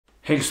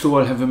Hails to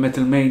all heavy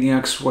metal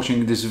maniacs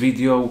watching this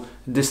video.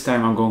 This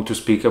time I'm going to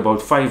speak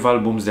about 5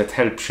 albums that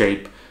helped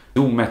shape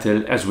doom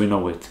metal as we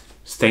know it.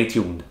 Stay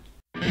tuned.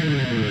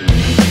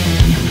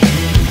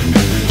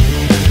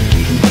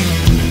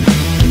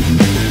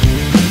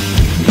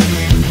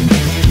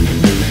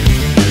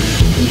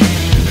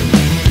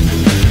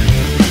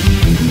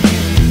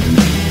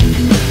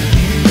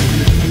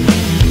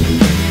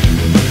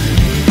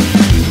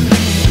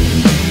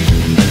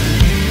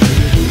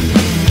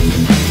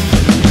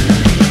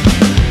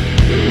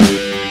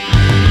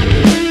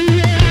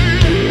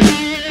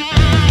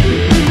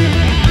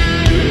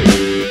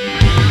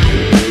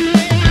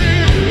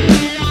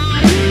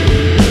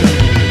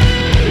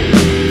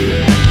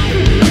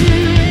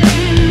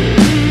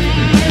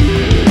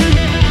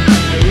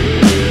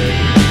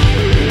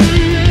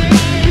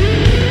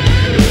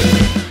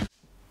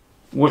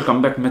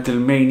 Welcome back, Metal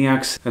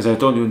Maniacs. As I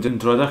told you in the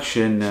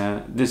introduction,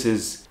 this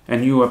is a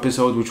new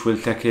episode which will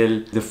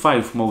tackle the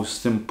 5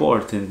 most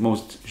important,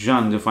 most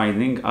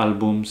genre-defining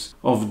albums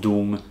of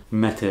doom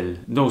metal.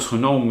 Those who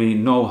know me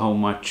know how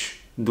much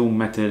doom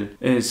metal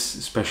is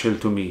special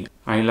to me.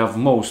 I love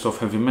most of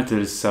heavy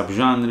metal's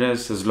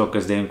subgenres as long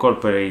as they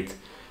incorporate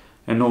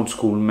an old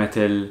school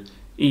metal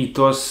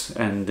ethos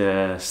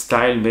and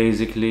style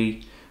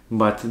basically.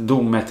 But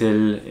doom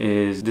metal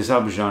is the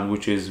subgenre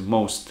which is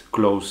most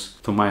close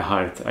to my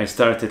heart. I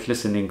started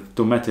listening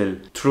to metal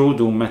through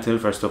doom metal,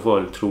 first of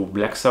all through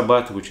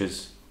Blacksabbath, which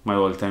is my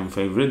all-time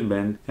favorite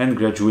band, and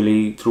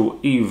gradually through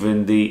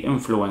even the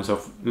influence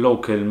of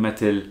local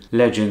metal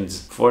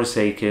legends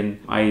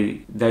Forsaken.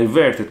 I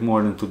diverted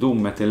more into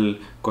doom metal,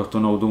 got to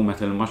know doom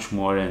metal much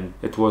more, and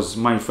it was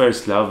my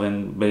first love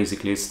and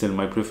basically it's still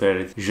my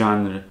preferred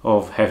genre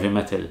of heavy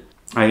metal.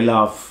 I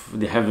love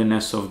the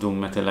heaviness of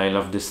doom metal, I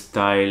love the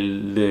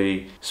style,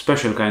 the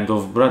special kind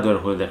of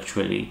brotherhood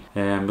actually,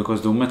 because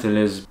doom metal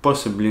is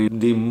possibly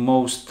the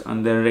most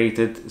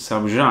underrated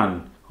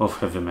subgenre of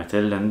heavy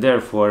metal and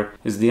therefore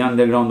is the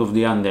underground of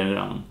the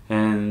underground.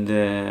 And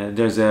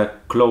there's a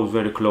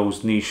very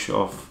close niche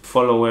of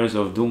followers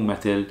of doom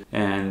metal,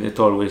 and it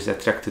always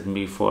attracted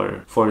me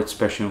for its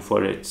passion,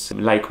 for its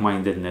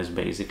like-mindedness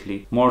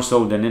basically, more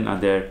so than in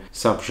other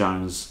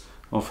subgenres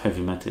of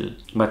heavy metal.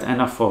 But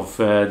enough of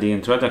the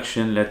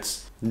introduction,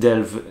 let's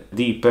delve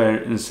deeper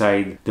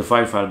inside the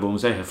 5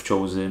 albums I have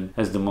chosen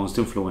as the most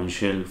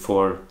influential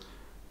for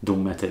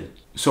doom metal.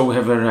 So we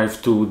have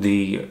arrived to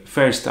the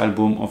first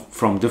album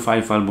from the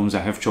 5 albums I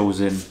have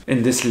chosen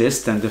in this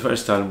list, and the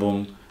first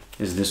album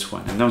is this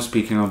one. And I'm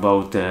speaking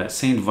about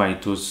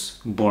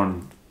St.Vitus,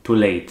 Born Too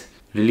Late,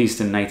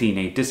 released in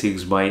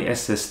 1986 by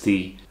SST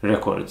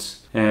Records.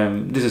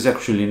 This is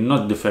actually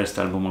not the first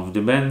album of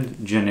the band.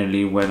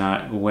 Generally,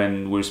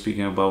 when we're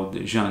speaking about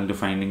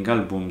genre-defining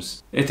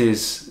albums, it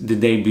is the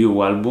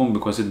debut album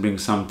because it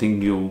brings something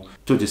new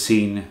to the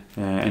scene,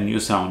 a new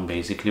sound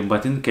basically.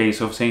 But in case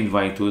of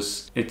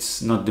St.Vitus,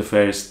 it's not the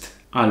first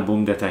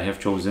album that I have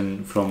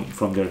chosen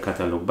from their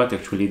catalog, but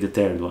actually the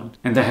third one.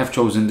 And I have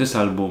chosen this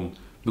album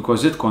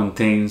because it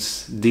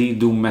contains the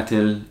doom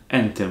metal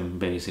anthem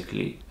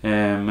basically,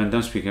 and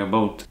I'm speaking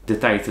about the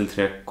title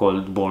track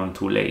called Born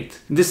Too Late.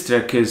 This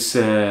track is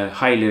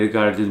highly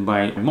regarded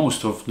by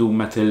most of doom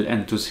metal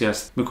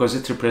enthusiasts because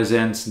it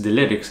represents, the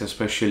lyrics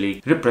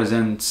especially,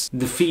 represents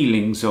the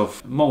feelings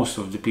of most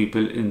of the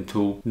people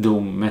into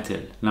doom metal.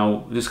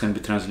 Now this can be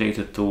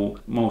translated to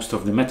most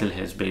of the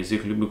metalheads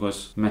basically,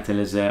 because metal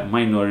is a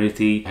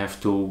minority, have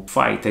to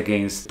fight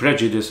against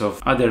prejudice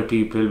of other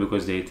people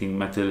because they think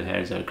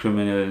metalheads are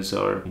criminals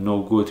or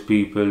no good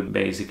people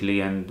basically,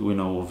 and we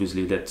know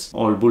obviously that's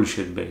all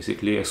bullshit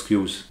basically,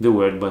 excuse the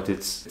word, but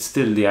it's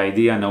still the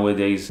idea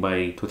nowadays.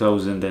 By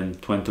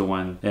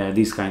 2021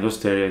 these kind of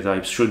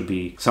stereotypes should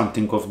be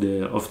something of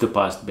the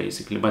past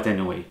basically. But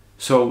anyway,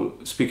 so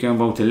speaking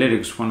about the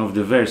lyrics, one of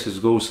the verses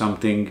goes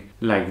something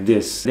like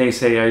this: they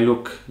say I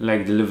look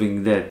like the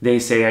living dead, they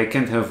say I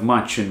can't have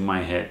much in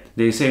my head,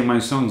 they say my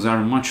songs are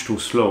much too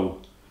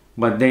slow,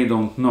 but they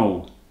don't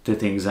know the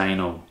things I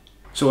know.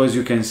 So as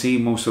you can see,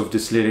 most of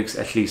these lyrics,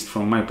 at least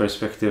from my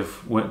perspective,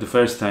 the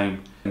first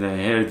time I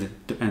heard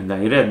and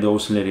I read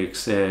those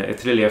lyrics,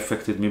 it really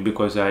affected me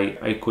because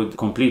I could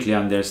completely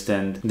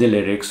understand the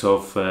lyrics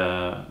of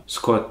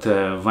Scott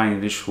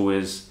Weinrich, who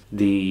is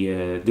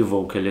the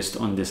vocalist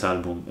on this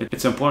album.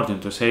 It's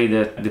important to say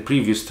that the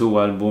previous 2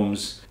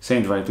 albums,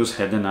 St.Vitus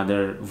had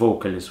another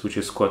vocalist, which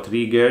is Scott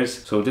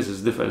Riegers. So this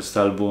is the first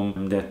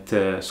album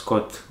that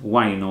Scott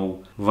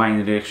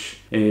Weinrich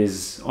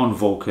is on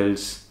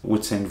vocals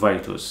with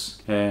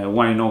St.Vitus.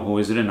 Wino, who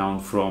is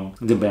renowned from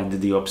the band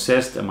The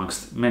Obsessed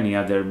amongst many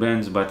other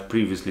bands, but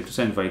previously to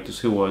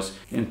St.Vitus he was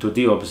into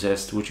The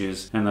Obsessed, which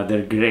is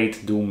another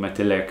great doom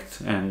metal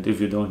act, and if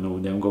you don't know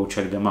them, go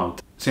check them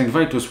out.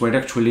 St.Vitus were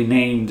actually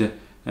named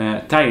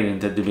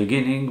Tyrant at the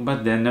beginning,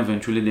 but then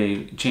eventually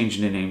they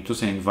changed the name to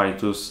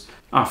St.Vitus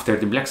after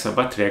the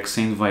Blacksabbath track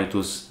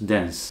St.Vitus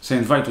Dance.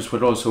 St.Vitus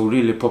were also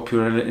really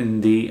popular in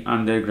the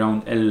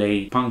underground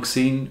LA punk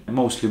scene,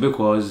 mostly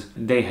because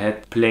they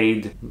had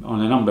played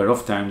on a number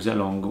of times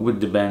along with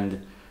the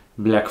band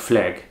Black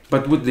Flag.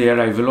 But with the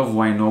arrival of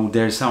Wino,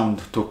 their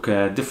sound took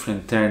a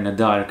different turn, a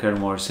darker,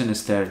 more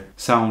sinister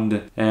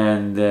sound,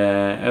 and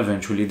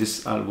eventually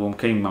this album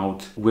came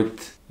out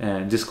with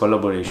this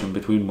collaboration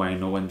between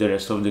Wino and the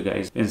rest of the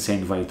guys in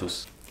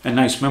St.Vitus. A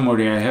nice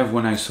memory I have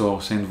when I saw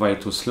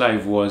St.Vitus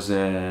live was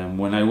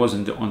when I was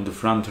on the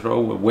front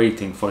row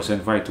waiting for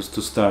St.Vitus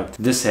to start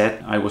the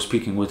set. I was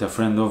speaking with a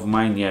friend of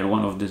mine,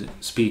 one of the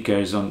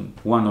speakers on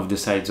one of the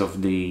sides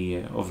of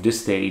the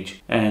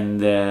stage,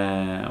 and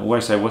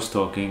whilst I was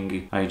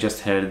talking, I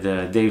just heard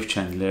Dave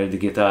Chandler, the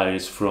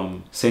guitarist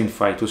from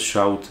St.Vitus,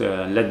 shout,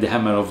 "Let the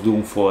hammer of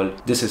doom fall,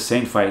 this is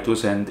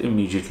St.Vitus," and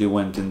immediately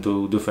went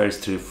into the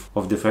first riff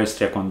of the first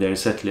track on their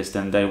setlist,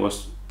 and I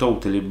was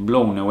totally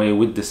blown away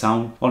with the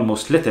sound,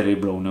 almost literally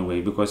blown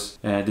away, because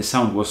the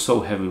sound was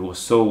so heavy, was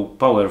so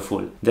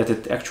powerful, that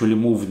it actually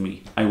moved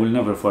me. I will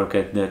never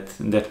forget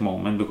that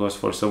moment, because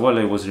first of all,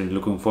 I was really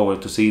looking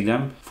forward to see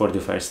them for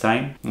the first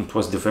time. It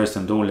was the first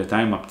and only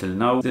time up till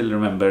now. Still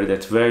remember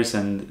that verse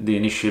and the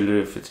initial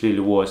riff. It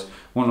really was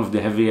one of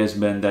the heaviest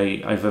band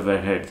I've ever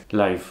heard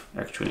live,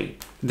 actually.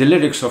 The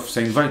lyrics of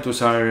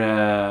St.Vitus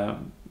are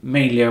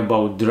mainly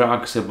about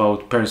drugs,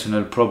 about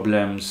personal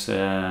problems,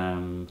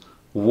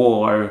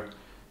 war,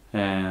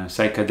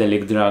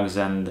 psychedelic drugs,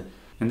 and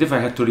if I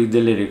had to read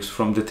the lyrics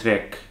from the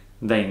track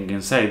Dying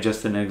Inside,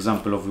 just an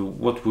example of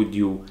what would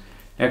you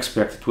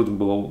expect, it would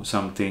go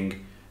something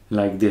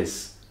like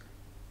this.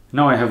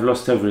 Now I have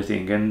lost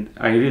everything and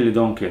I really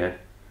don't care.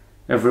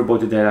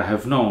 Everybody that I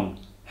have known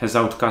has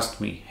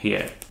outcast me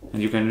here. And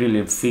you can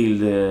really feel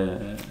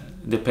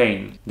the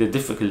pain, the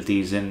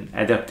difficulties in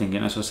adapting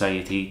in a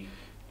society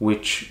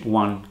which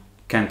one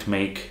can't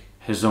make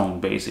his own,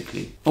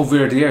 basically.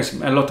 Over the years,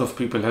 a lot of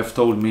people have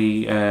told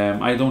me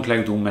I don't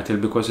like doom metal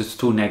because it's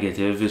too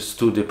negative, it's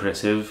too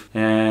depressive,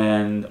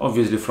 and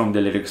obviously from the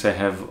lyrics I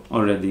have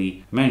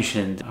already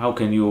mentioned, how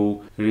can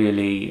you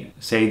really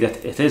say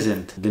that it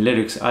isn't? The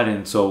lyrics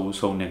aren't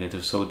so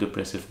negative, so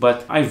depressive,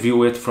 but I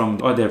view it from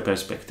the other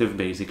perspective,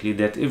 basically,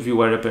 that if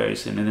you are a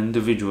person, an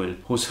individual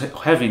who's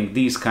having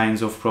these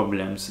kinds of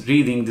problems,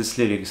 reading these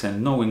lyrics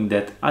and knowing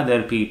that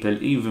other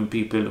people, even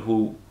people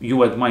who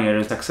you admire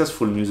as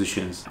successful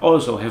musicians,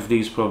 also have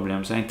these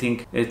problems, I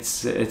think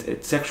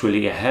it's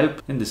actually a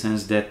help, in the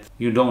sense that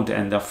you don't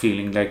end up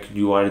feeling like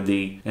you are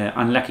the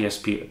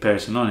unluckiest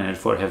person on earth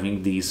for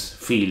having these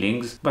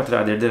feelings, but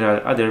rather there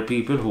are other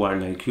people who are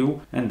like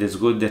you, and it's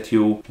good that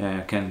you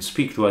can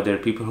speak to other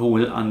people who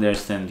will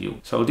understand you.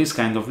 So these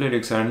kind of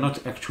lyrics are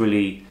not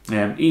actually,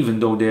 even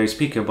though they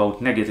speak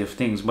about negative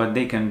things, but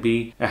they can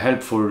be a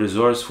helpful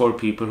resource for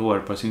people who are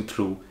passing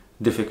through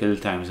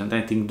difficult times. And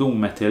I think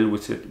doom metal,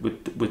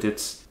 with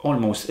its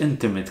almost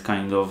intimate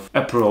kind of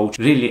approach,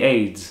 really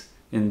aids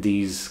in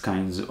these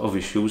kinds of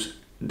issues.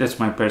 That's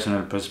my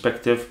personal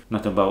perspective,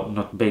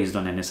 not based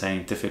on any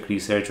scientific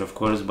research, of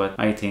course, but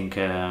I think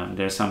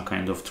there's some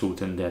kind of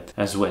truth in that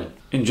as well.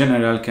 In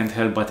general, can't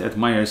help but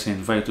admire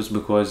St.Vitus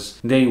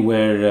because they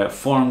were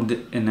formed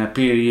in a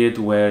period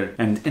where,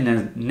 and in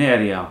an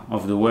area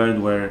of the world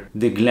where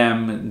the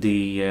glam,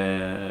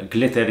 the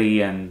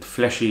glittery and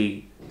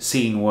flashy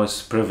scene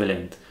was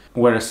prevalent,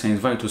 whereas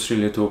St.Vitus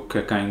really took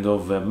a kind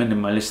of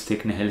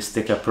minimalistic,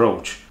 nihilistic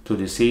approach to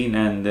the scene,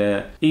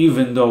 and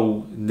even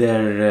though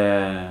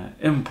their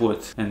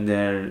input and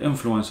their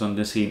influence on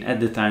the scene at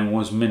the time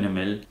was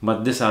minimal,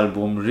 but this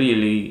album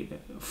really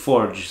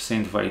forged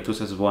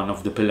St.Vitus as one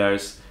of the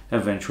pillars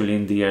eventually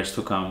in the years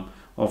to come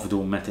of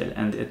doom metal,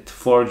 and it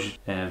forged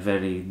a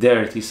very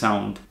dirty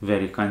sound,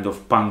 very kind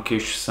of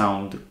punkish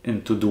sound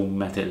into doom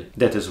metal.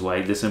 That is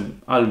why this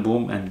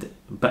album and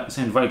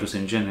St.Vitus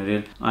in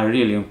general are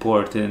really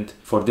important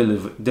for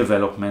the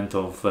development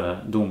of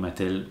doom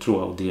metal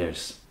throughout the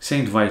years.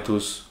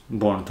 St.Vitus,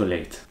 Born Too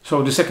Late.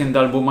 So the second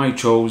album I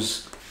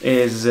chose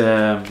is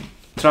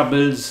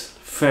Trouble's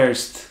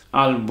first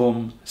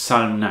album,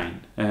 Psalm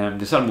 9.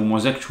 This album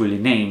was actually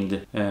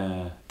named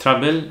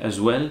Trouble as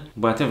well,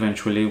 but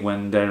eventually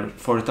when their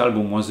fourth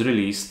album was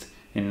released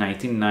in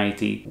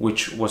 1990,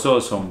 which was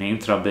also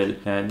named Trouble,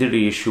 the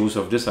reissues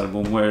of this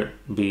album were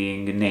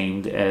being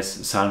named as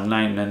Psalm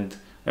 9, and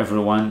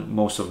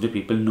most of the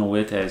people know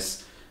it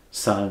as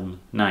Psalm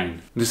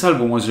 9. This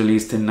album was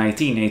released in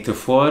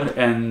 1984,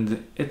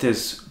 and it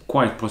is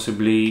quite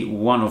possibly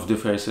one of the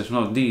first, if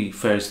not the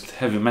first,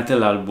 heavy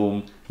metal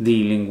album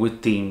dealing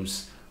with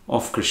themes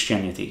of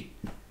Christianity.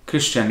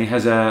 Christianity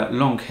has a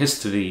long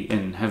history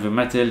in heavy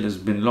metal, has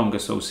been long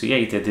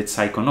associated, its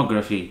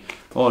iconography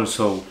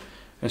also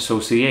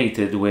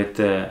associated with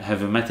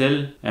heavy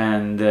metal,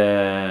 and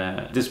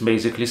this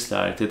basically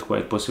started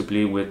quite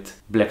possibly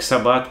with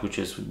Blacksabbath, which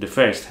is the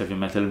first heavy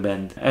metal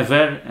band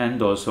ever, and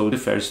also the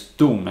first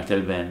doom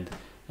metal band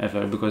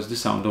ever, because the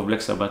sound of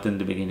Blacksabbath in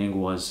the beginning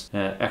was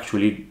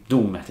actually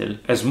doom metal.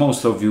 As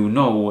most of you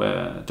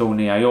know,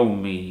 Tony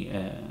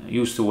Iommi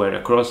used to wear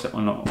a cross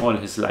on all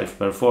his live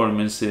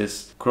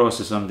performances,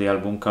 crosses on the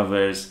album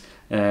covers,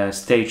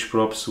 stage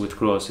props with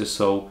crosses,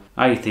 so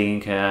I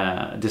think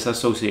this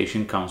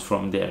association comes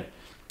from there.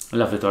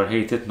 love it or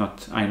hate it.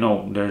 Not, I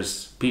know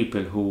there's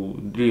people who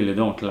really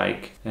don't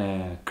like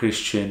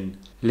Christian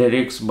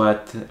lyrics,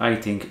 but I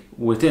think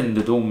within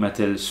the doom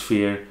metal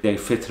sphere they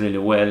fit really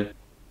well.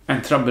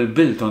 And Trouble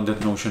built on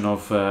that notion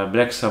of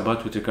Black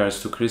Sabbath with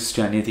regards to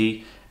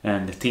Christianity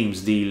and the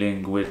themes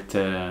dealing with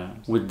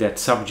that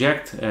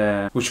subject,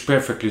 which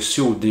perfectly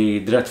suit the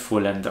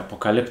dreadful and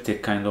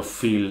apocalyptic kind of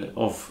feel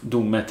of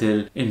doom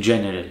metal in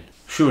general.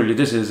 Surely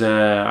this is,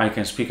 I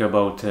can speak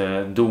about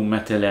doom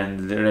metal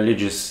and the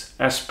religious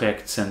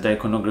aspects and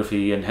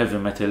iconography and heavy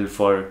metal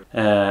for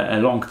a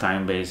long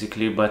time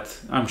basically, but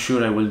I'm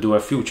sure I will do a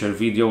future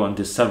video on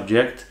this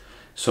subject.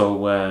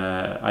 So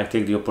I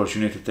take the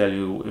opportunity to tell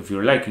you, if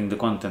you're liking the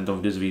content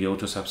of this video,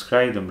 to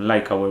subscribe and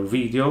like our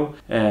video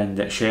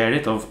and share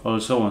it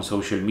also on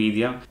social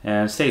media.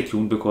 And stay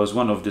tuned, because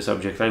one of the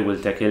subjects I will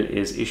tackle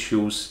is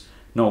issues,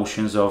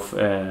 notions of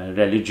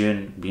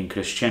religion, being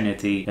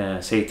Christianity,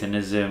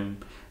 Satanism,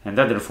 and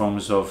other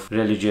forms of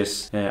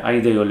religious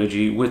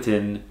ideology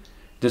within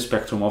the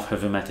spectrum of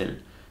heavy metal.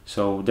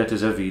 So that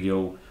is a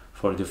video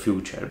for the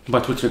future.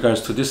 But with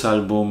regards to this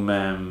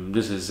album,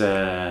 this is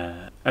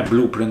a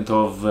blueprint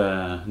of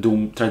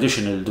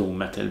traditional doom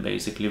metal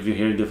basically. If you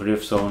hear the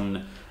riffs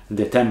on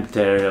The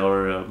Tempter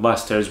or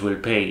Busters Will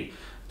Pay,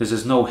 this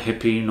is no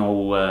hippie,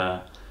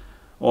 no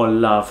all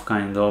love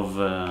kind of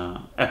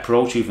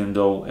approach, even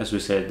though, as we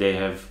said, they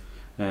have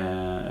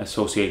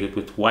associated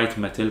with white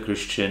metal,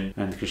 Christian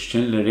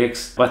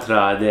lyrics, but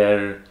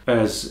rather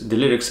as the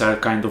lyrics are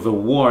kind of a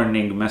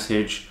warning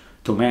message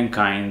to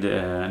mankind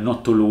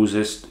not to lose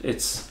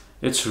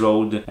its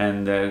road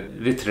and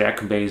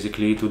retract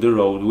basically to the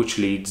road which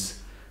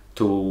leads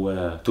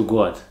to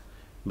God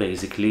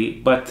basically,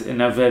 but in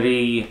a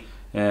very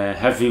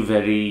heavy,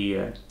 very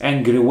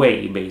angry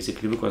way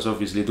basically, because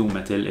obviously doom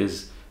metal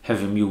is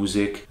heavy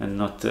music and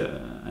not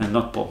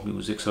pop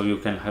music, so you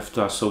can have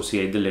to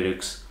associate the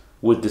lyrics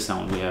with the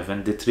sound we have,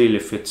 and it really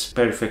fits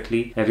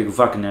perfectly. Eric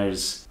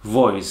Wagner's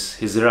voice,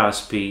 his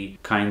raspy,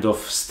 kind of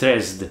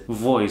stressed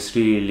voice,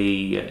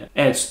 really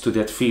adds to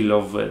that feel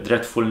of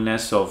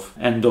dreadfulness, of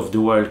end of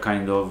the world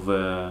kind of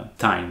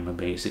time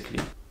basically.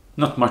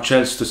 Not much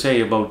else to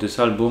say about this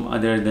album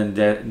other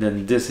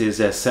than this is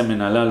a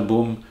seminal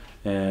album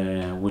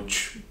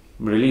which,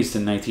 released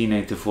in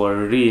 1984,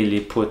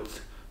 really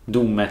put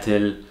doom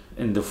metal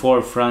in the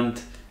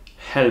forefront,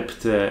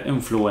 helped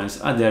influence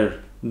other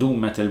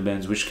doom metal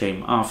bands which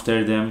came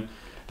after them,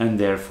 and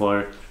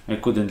therefore I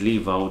couldn't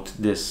leave out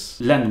this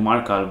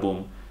landmark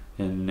album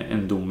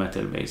in doom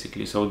metal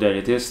basically. So there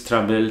it is,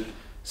 Trouble,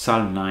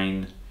 Psalm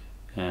 9,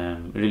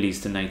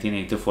 released in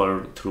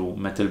 1984 through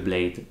Metal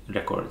Blade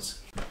Records.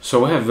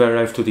 So I have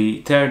arrived to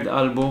the third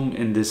album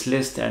in this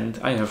list, and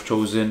I have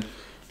chosen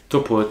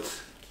to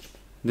put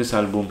this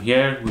album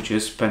here, which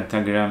is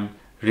Pentagram,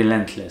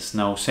 Relentless.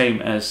 Now,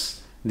 same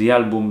as the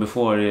album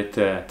before it,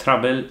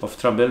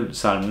 Trouble,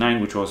 Psalm 9,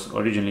 which was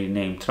originally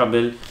named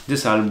Trouble.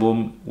 This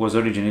album was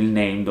originally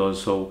named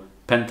also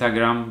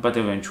Pentagram, but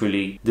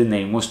eventually the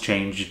name was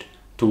changed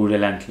to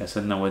Relentless,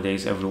 and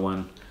nowadays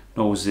everyone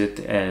knows it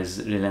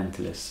as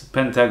Relentless.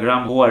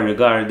 Pentagram, who are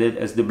regarded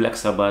as the Black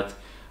Sabbath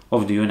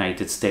of the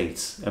United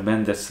States, a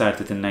band that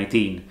started in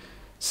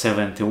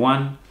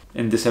 1971.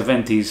 In the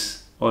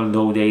 70s,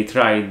 although they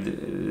tried,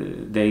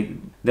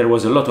 there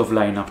was a lot of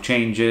lineup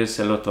changes,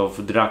 a lot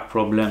of drug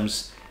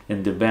problems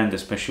in the band,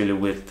 especially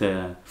with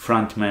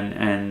frontman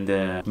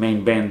and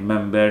main band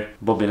member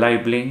Bobby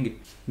Liebling.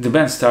 The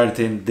band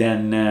started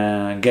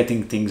then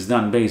getting things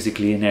done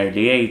basically in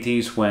early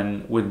 80s,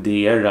 when with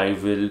the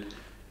arrival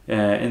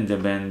in the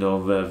band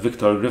of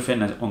Victor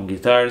Griffin on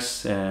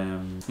guitars,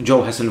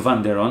 Joe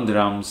Hasselvander on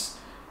drums,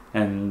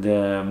 and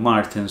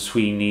Martin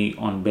Sweeney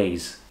on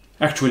bass.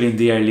 Actually, in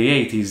the early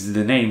 80s,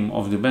 the name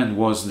of the band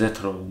was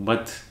Death Row,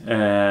 but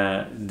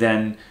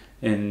then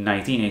in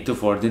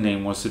 1984 the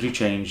name was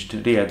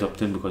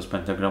readopted, because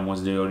Pentagram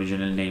was the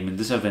original name in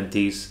the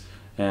 70s.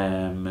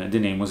 The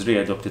name was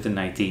readopted in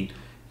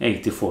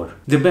 1984.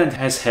 The band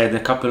has had a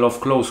couple of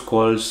close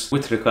calls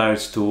with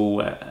regards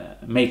to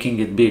making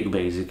it big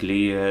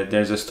basically.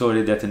 There's a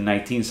story that in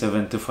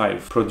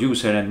 1975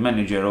 producer and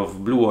manager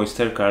of Blue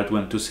Oyster Cult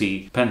went to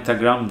see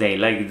Pentagram. They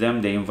liked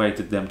them, they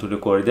invited them to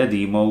record a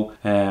demo,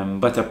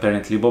 but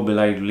apparently Bobby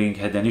Liebling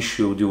had an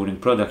issue during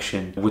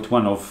production with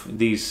one of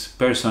these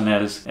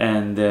personnels,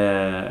 and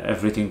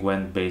everything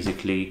went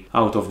basically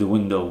out of the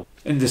window.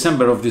 In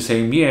December of the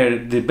same year,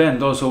 the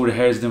band also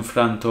rehearsed in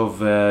front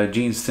of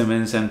Gene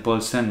Simmons and Paul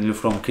Stanley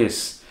from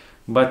Quizz,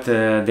 but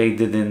they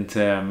didn't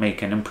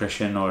make an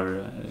impression,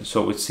 or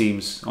so it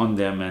seems, on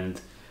them,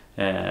 and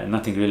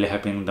nothing really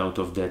happened out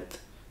of that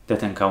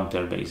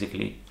encounter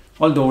basically.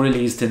 Although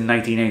released in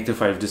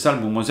 1985, this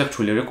album was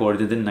actually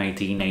recorded in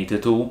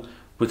 1982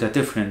 with a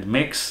different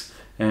mix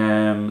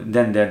than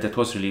that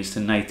was released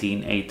in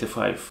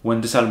 1985.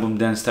 When this album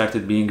then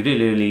started being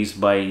really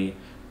released by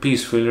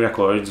Peaceful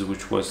Records,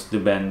 which was the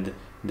band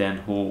then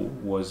who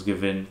was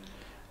given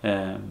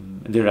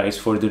the rights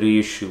for the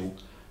reissue,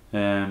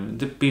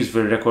 the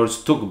Peaceful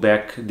Records took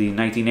back the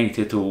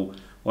 1982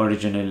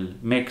 original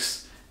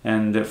mix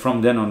And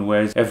from then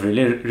onwards, every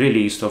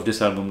release of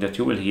this album that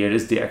you will hear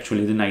is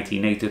actually the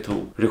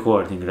 1982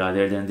 recording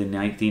rather than the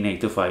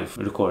 1985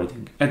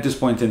 recording. At this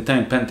point in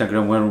time,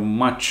 Pentagram were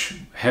much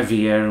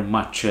heavier,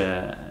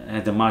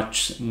 had a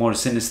much more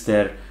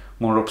sinister,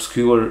 more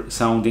obscure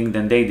sounding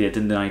than they did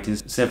in the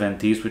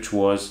 1970s, which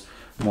was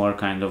more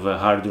kind of a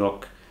hard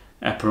rock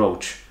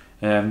approach.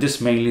 This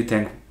mainly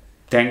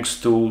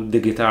thanks to the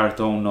guitar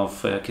tone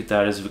of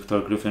guitarist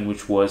Victor Griffin,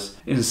 which was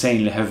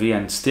insanely heavy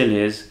and still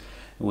is.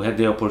 We had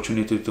the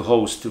opportunity to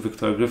host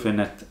Victor Griffin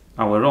at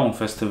our own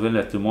festival,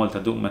 at the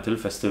Malta Doommetal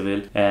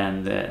Festival,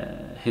 and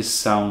his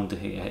sound,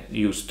 he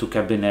used 2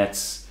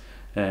 cabinets,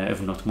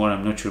 if not more,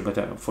 I'm not sure,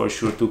 but for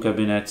sure 2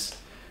 cabinets,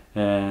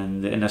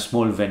 and in a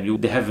small venue.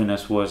 The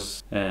heaviness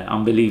was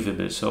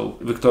unbelievable. So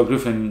Victor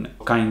Griffin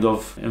kind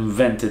of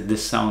invented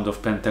this sound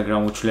of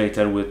Pentagram, which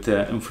later would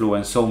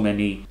influence so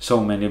many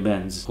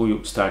bands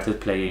who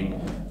started playing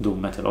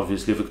doom metal.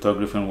 Obviously Victor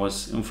Griffin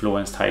was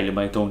influenced highly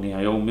by Tony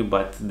Iommi,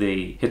 but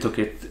he took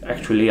it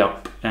actually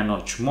up a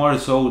notch, more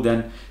so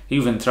than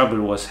even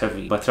Trouble was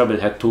heavy. But Trouble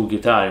had 2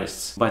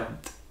 guitarists,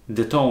 but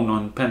the tone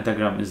on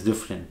Pentagram is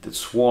different.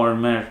 It's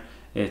warmer.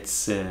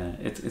 It's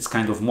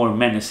kind of more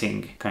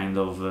menacing, kind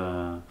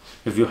of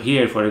if you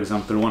hear, for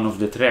example, one of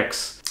the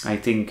tracks, I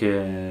think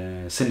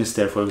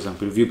Sinister, for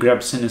example, if you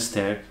grab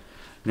Sinister,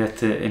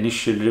 that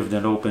initial riff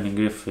and opening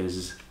riff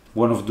is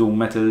one of doom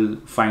metal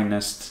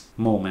finest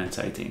moments,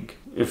 I think.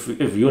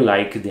 If you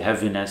like the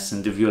heaviness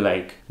and if you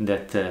like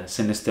that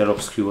sinister,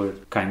 obscure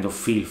kind of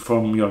feel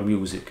from your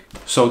music.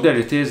 So there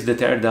it is, the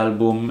third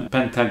album,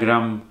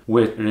 Pentagram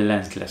with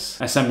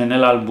Relentless. A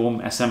seminal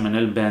album, a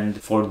seminal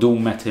band for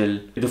doom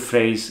metal. The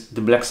phrase,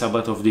 the Black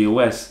Sabbath of the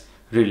US,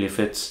 really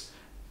fits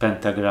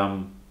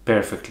Pentagram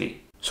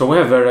perfectly. So we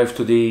have arrived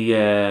to the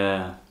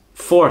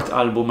 4th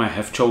album I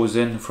have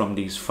chosen from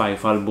these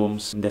 5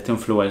 albums that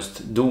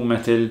influenced doom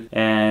metal,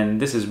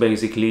 and this is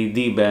basically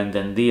the band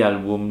and the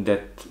album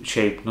that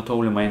shaped not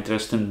only my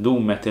interest in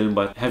doom metal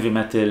but heavy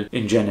metal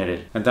in general.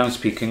 And I'm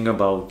speaking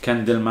about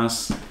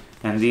Candlemass,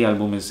 and the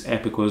album is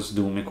Epicus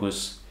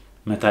Doomicus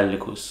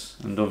Metallicus.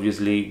 And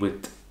obviously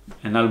with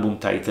an album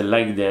title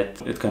like that,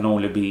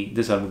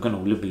 this album can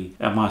only be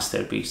a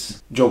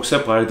masterpiece. Jokes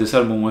apart, this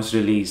album was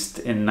released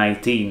in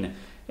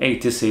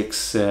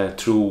 1986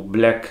 through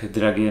Black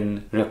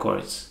Dragon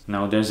Records.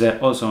 Now there's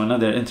also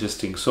another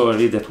interesting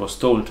story that was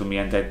told to me,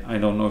 and I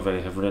don't know if I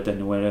have read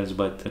anywhere else,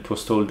 but it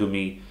was told to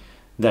me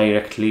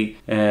directly.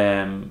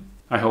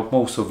 I hope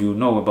most of you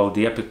know about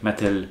the epic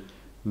metal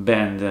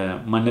band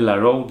Manila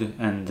Road,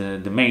 and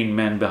the main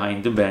man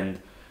behind the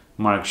band,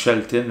 Mark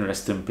Shelton,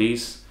 rest in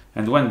peace.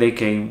 And when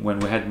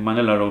we had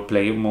Manila Road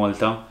play in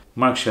Malta,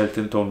 Mark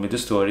Shelton told me the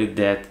story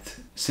that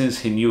since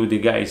he knew the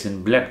guys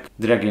in Black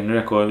Dragon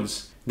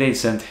Records, they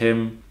sent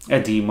him a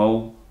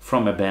demo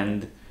from a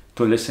band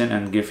to listen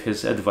and give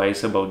his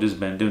advice about this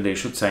band, if they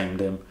should sign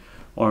them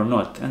or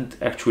not. And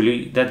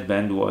actually that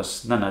band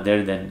was none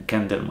other than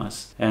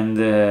Candlemass. And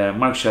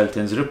Mark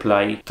Shelton's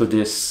reply to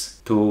this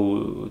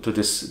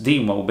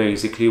demo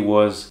basically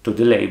was, to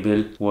the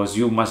label, was,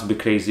 "You must be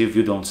crazy if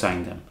you don't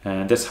sign them."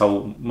 And that's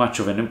how much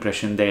of an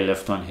impression they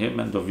left on him,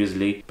 and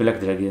obviously Black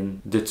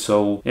Dragon did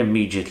so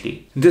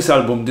immediately. This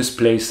album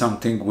displays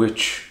something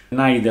which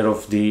neither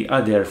of the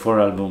other 4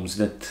 albums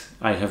that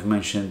I have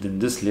mentioned in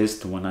this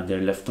list, one other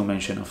left to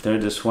mention after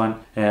this one,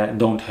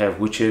 don't have,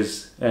 which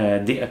is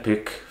the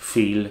epic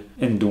feel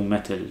in doom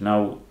metal.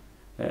 Now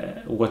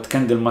what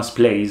Candlemass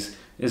plays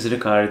is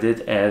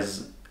regarded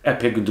as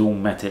epic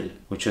doom metal,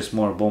 which is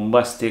more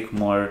bombastic,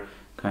 more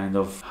kind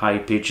of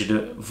high-pitched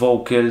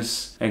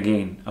vocals,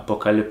 again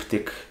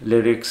apocalyptic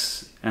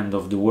lyrics, end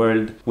of the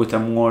world, with a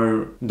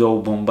more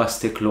though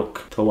bombastic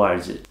look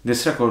towards it.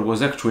 This record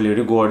was actually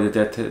recorded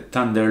at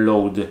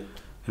Thunderlode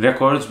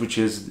Records, which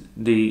is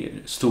the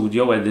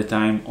studio at the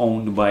time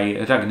owned by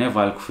Ragnar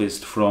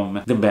Valkvist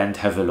from the band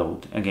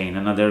Heavyload. Again,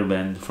 another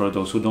band, for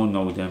those who don't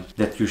know them,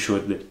 that you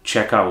should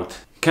check out.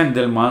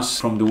 Candlemass,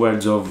 from the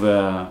words of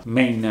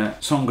main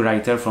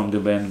songwriter from the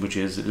band, which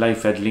is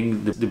Leif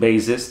Edling, the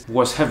bassist,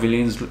 was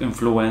heavily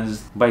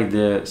influenced by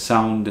the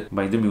sound,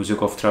 by the music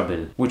of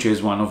Trouble, which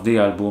is one of the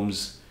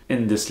albums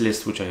in this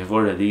list which I have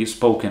already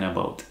spoken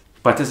about.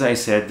 But as I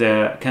said,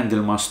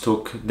 Candlemass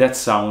took that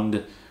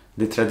sound,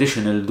 the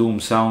traditional doom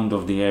sound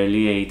of the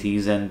early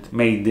 80s, and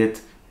made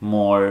it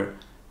more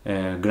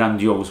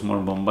grandiose, more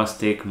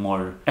bombastic,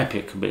 more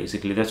epic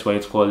basically. That's why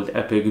it's called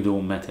epic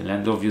doom metal.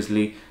 And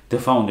obviously the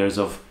founders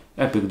of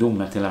epic doom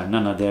metal are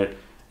none other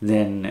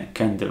than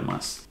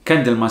Candlemass.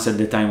 Candlemass at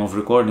the time of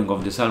recording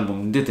of this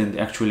album didn't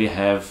actually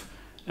have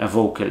a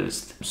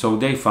vocalist, so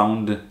they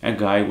found a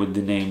guy with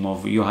the name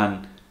of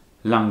Johan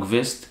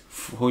Langvist,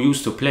 who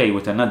used to play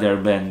with another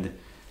band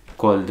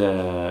called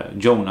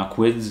Jonah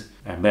Quizz,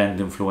 a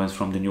band influenced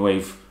from the new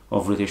wave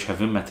of British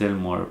heavy metal,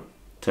 more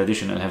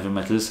traditional heavy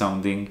metal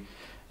sounding.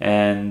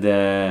 And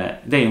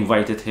they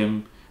invited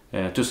him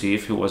to see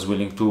if he was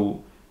willing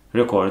to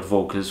record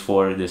vocals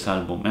for this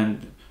album,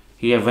 and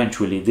he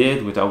eventually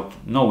did, without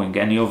knowing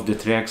any of the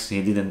tracks.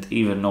 He didn't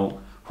even know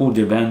who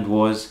the band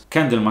was.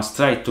 Candlemass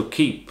tried to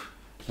keep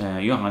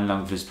Johan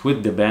Lundqvist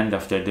with the band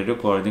after the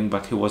recording,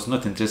 but he was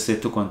not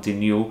interested to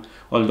continue.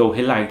 Although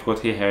he liked what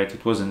he heard,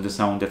 it wasn't the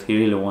sound that he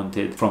really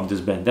wanted from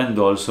this band. And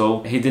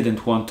also, he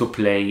didn't want to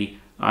play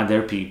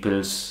other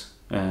people's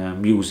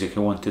music. He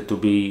wanted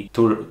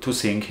to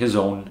sing his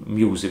own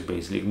music,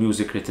 basically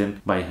music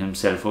written by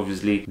himself.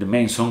 Obviously, the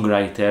main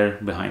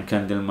songwriter behind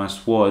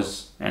Candlemass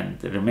was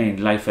and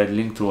remained Leif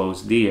Edling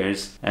throughout the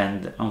years,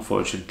 and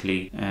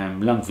unfortunately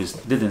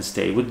Lundqvist didn't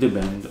stay with the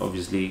band.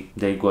 Obviously,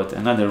 they got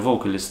another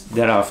vocalist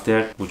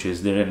thereafter, which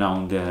is the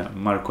renowned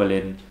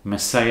Marcolin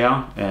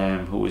Messiah,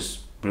 who is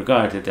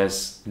regarded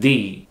as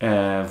the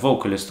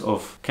vocalist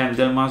of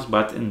Candlemass,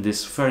 but in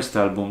this first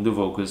album the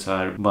vocals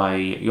are by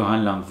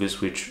Johan Lundqvist,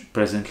 which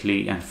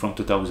presently and from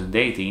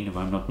 2018, if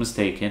I'm not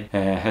mistaken,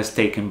 has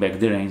taken back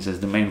the reins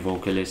as the main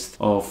vocalist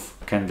of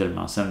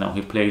Candlemass, and now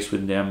he plays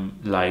with them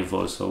live,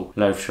 also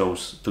live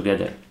shows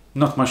together.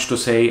 Not much to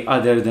say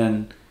other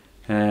than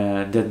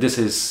that this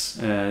is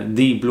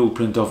the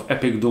blueprint of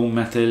epic doom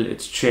metal.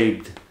 It's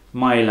shaped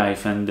my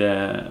life and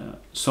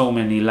so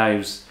many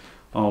lives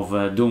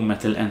of doom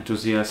metal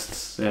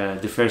enthusiasts.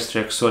 The first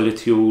track,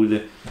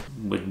 Solitude,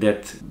 with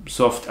that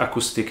soft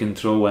acoustic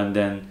intro and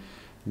then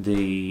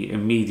the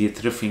immediate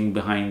riffing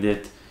behind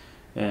it,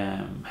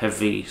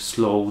 heavy,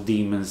 slow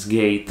Demon's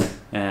Gate,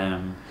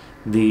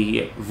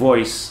 the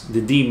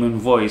demon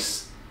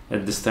voice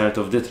at the start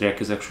of the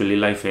track is actually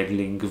Leif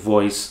Edling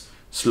voice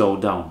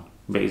slowed down,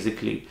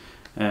 basically.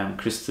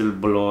 Crystal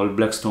Ball,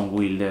 Blackstone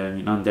Wheel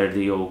there, Under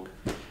the Oak.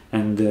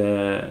 And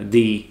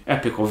the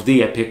epic of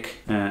the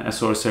epic, A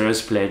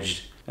Sorcerer's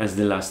Pledge, as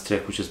the last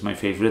track, which is my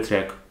favorite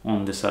track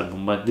on this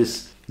album. But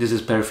this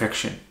is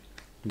perfection.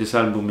 This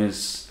album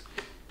is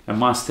a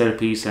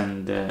masterpiece,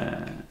 and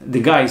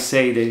the guys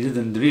say they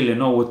didn't really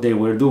know what they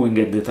were doing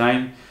at the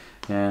time.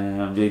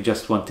 They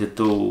just wanted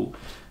to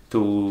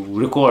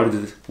record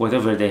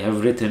whatever they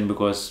have written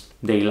because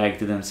they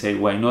liked it and say,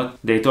 why not?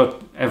 They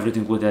thought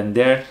everything would end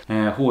there.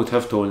 Who would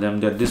have told them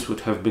that this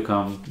would have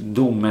become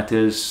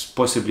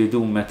possibly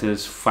doom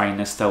metal's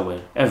finest hour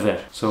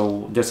ever?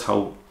 So that's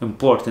how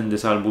important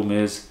this album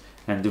is,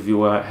 and if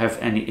you have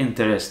any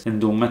interest in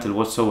doom metal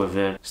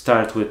whatsoever,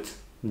 start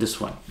with this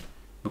one,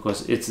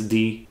 because it's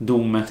the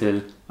doom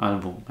metal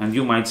album. And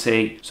you might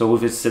say, so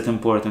if it's that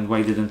important,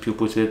 why didn't you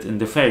put it in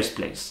the first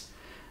place?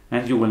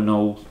 And you will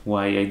know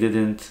why I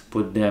didn't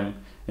put them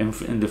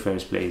in the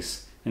first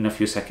place in a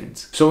few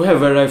seconds. So we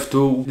have arrived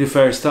to the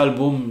first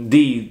album,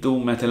 the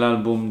doom metal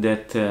album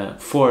that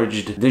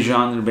forged the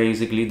genre,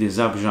 basically the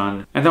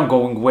subgenre, and I'm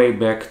going way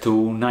back to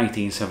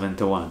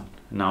 1971.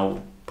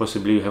 Now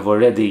possibly you have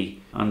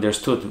already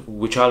understood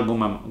which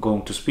album I'm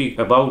going to speak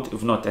about,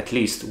 if not at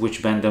least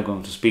which band I'm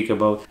going to speak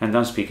about, and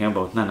I'm speaking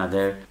about none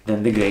other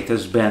than the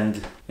greatest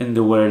band in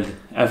the world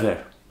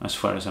ever, as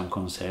far as I'm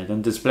concerned,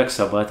 and this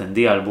Blacksabbath, and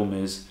the album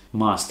is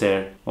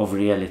Master of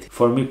Reality.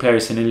 For me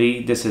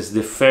personally, this is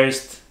the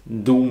first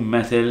doom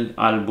metal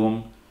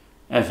album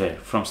ever,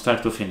 from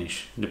start to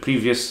finish. The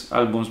previous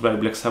albums by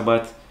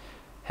Blacksabbath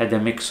had a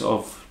mix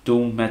of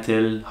doom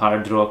metal,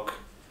 hard rock.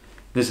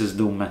 This is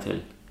doom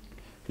metal.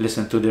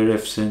 Listen to the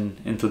riffs in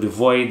Into the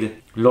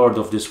Void, Lord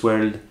of this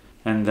World,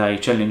 and I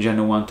challenge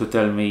anyone to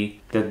tell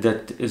me that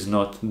that is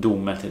not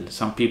doom metal.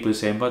 Some people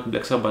say, but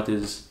Blacksabbath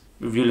is,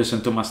 if you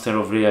listen to Master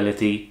of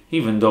Reality,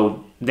 even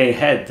though they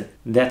had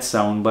that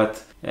sound,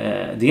 but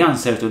the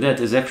answer to that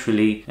is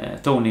actually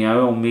Tony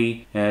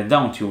Iommi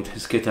downtuned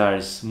his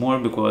guitars more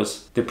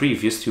because the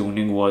previous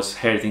tuning was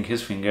hurting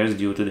his fingers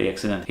due to the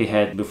accident he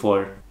had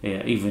before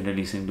even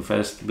releasing the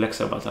first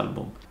Blacksabbath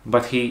album.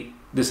 But he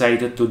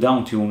decided to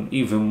downtune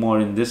even more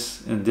in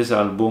this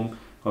album.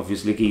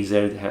 Obviously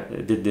Geezer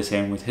did the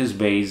same with his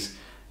bass,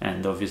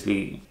 and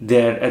obviously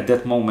there at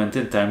that moment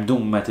in time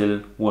doom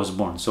metal was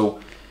born.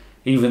 So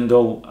even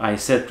though I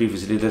said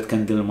previously that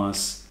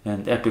Candlemass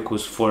and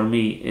Epicus for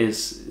me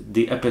is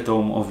the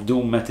epitome of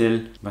doom metal,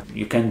 but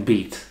you can't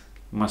beat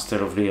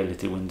Master of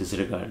Reality in this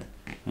regard.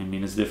 I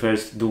mean, it's the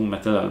first doom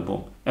metal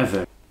album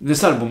ever.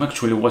 This album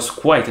actually was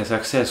quite a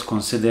success,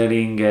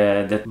 considering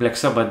that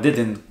Blacksabbath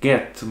didn't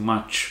get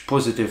much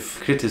positive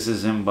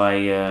criticism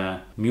by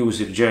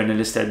music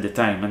journalists at the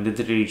time, and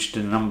it reached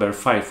number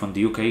 5 on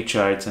the UK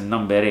charts and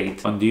number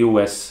 8 on the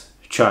US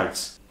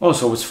charts.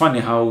 Also, it's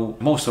funny how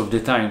most of the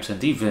times,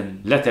 and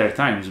even later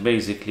times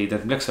basically,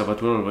 that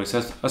Blacksabbath were always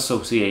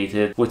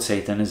associated with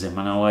Satanism.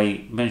 And now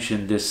I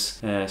mentioned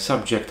this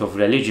subject of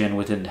religion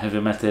within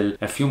heavy metal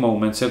a few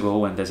moments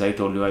ago, and as I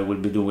told you, I will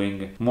be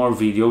doing more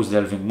videos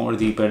delving more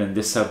deeper in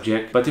this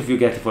subject. But if you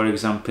get, for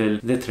example,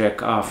 the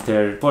track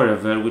After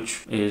Forever,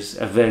 which is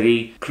a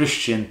very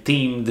Christian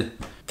themed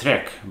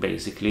track,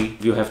 basically,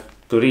 you have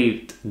to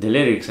read the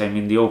lyrics, I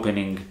mean the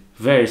opening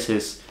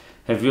verses.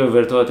 Have you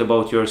ever thought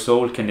about your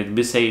soul? Can it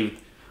be saved?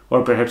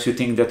 Or perhaps you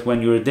think that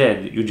when you're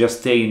dead, you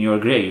just stay in your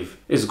grave.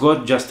 Is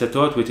God just a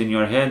thought within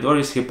your head, or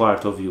is he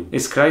part of you?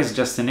 Is Christ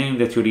just a name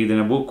that you read in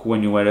a book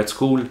when you were at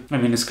school? I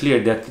mean, it's clear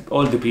that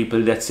all the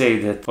people that say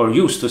that, or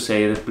used to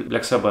say that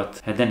Black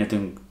Sabbath had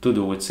anything to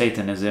do with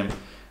Satanism,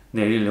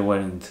 they really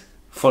weren't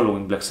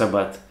following Black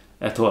Sabbath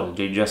at all.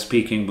 They're just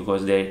speaking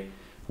because they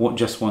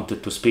just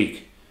wanted to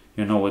speak.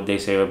 You know what they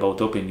say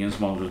about opinions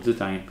most of the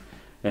time.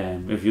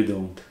 If you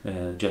don't,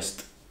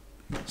 just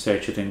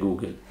search it in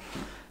Google.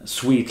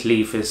 Sweet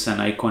Leaf is an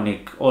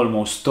iconic,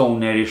 almost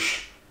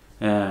stonerish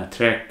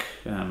track.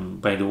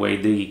 By the way,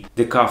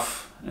 the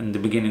cuff in the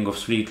beginning of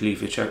Sweet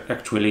Leaf, which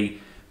actually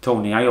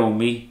Tony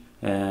Iommi,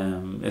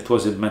 it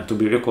wasn't meant to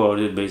be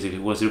recorded. Basically,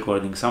 he was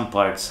recording some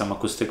parts, some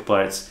acoustic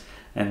parts,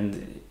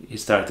 and he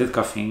started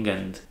cuffing,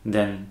 and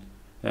then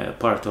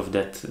part of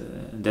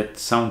that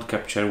sound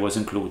capture was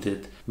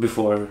included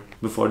before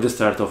the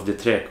start of the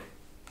track.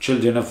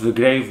 Children of the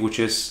Grave, which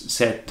is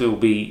said to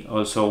be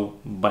also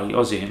by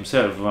Ozzy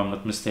himself, if I'm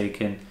not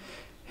mistaken,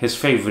 his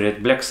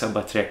favorite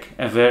Blacksabbath track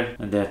ever.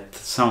 And that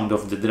sound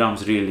of the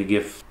drums really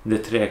give the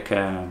track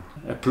a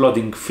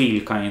plodding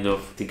feel, kind of.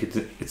 I think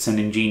it's an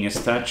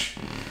ingenious touch.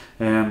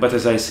 But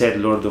as I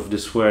said, Lord of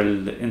this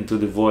World, Into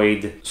the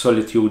Void,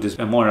 Solitude is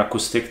a more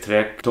acoustic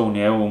track. Tony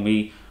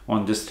Iommi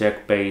on this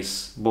track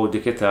plays both the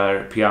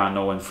guitar,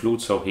 piano and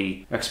flute, so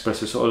he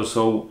expresses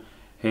also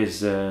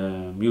his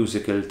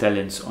musical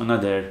talents on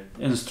other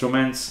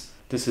instruments.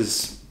 This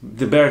is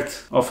the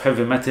birth of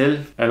heavy metal,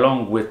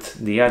 along with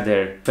the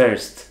other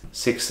first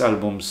 6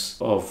 albums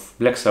of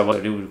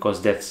Blacksabbath,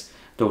 because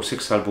those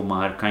 6 albums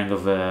are kind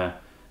of a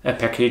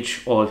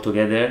package all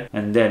together,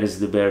 and that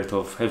is the birth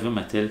of heavy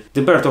metal.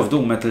 The birth of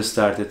doom metal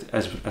started,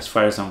 as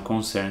far as I'm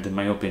concerned, in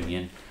my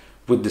opinion,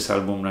 with this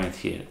album right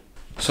here.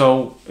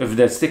 So if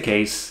that's the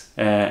case,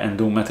 and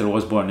doom metal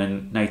was born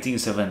in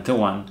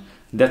 1971,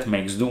 that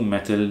makes doom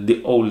metal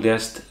the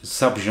oldest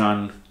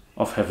subgenre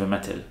of heavy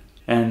metal.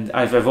 And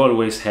I've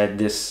always had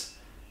this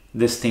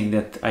thing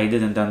that I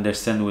didn't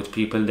understand with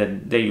people,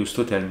 that they used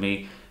to tell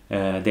me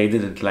they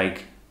didn't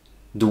like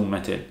doom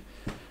metal.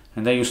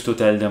 And I used to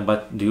tell them,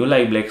 but do you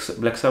like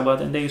Black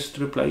Sabbath? And they used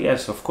to reply,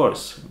 yes, of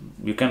course.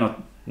 You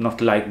cannot not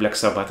like Black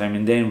Sabbath. I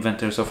mean, they're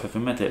inventors of heavy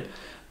metal.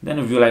 Then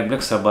if you like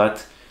Black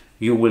Sabbath,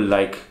 you will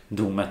like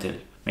doom metal.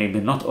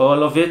 Maybe not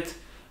all of it,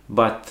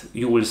 but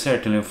you will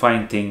certainly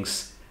find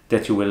things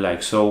that you will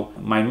like. So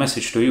my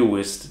message to you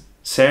is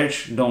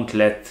search, don't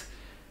let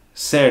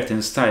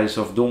certain styles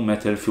of doom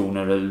metal,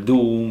 funeral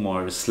doom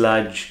or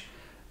sludge,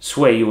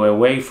 sway you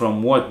away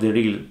from what the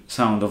real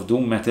sound of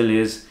doom metal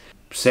is.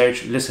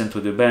 Search, listen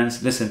to the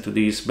bands, listen to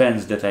these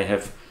bands that I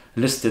have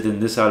listed in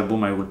this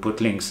album. I will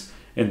put links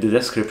in the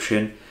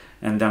description,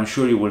 and I'm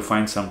sure you will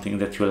find something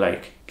that you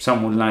like.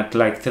 Some will not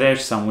like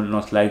thrash, some will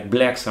not like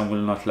black, some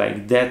will not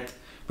like death,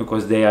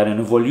 because they are an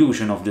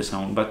evolution of the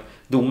sound. But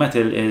doom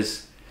metal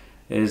is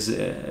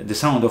the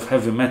sound of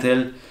heavy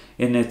metal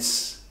in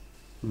its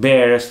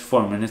barest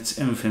form, in its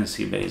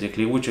infancy,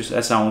 basically, which is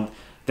a sound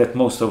that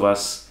most of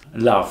us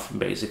love,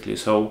 basically.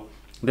 So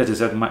that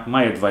is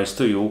my advice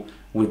to you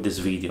with this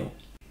video.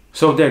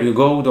 So there you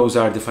go. Those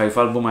are the 5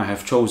 albums I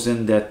have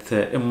chosen that,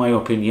 in my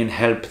opinion,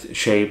 helped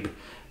shape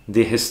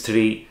the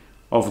history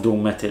of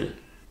doom metal.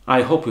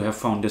 I hope you have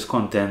found this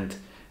content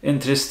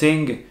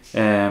interesting.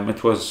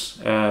 It was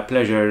a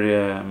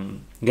pleasure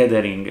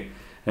gathering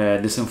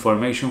this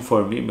information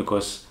for me,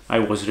 because I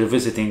was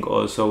revisiting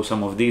also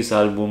some of these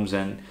albums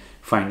and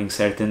finding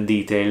certain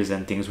details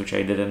and things which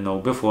I didn't know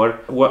before.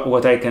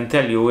 What I can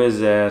tell you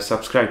is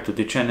subscribe to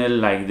the channel,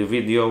 like the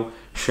video,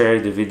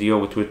 share the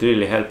video. It would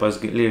really help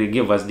us, really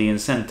give us the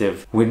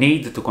incentive we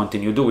need to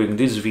continue doing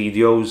these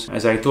videos.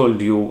 As I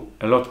told you,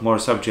 a lot more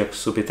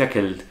subjects to be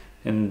tackled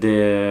in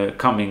the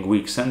coming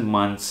weeks and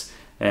months,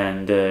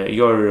 and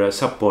your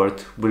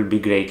support will be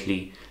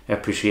greatly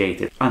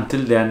appreciated.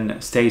 Until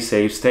then, stay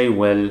safe, stay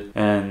well,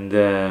 and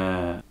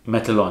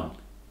metal on.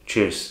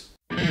 Cheers.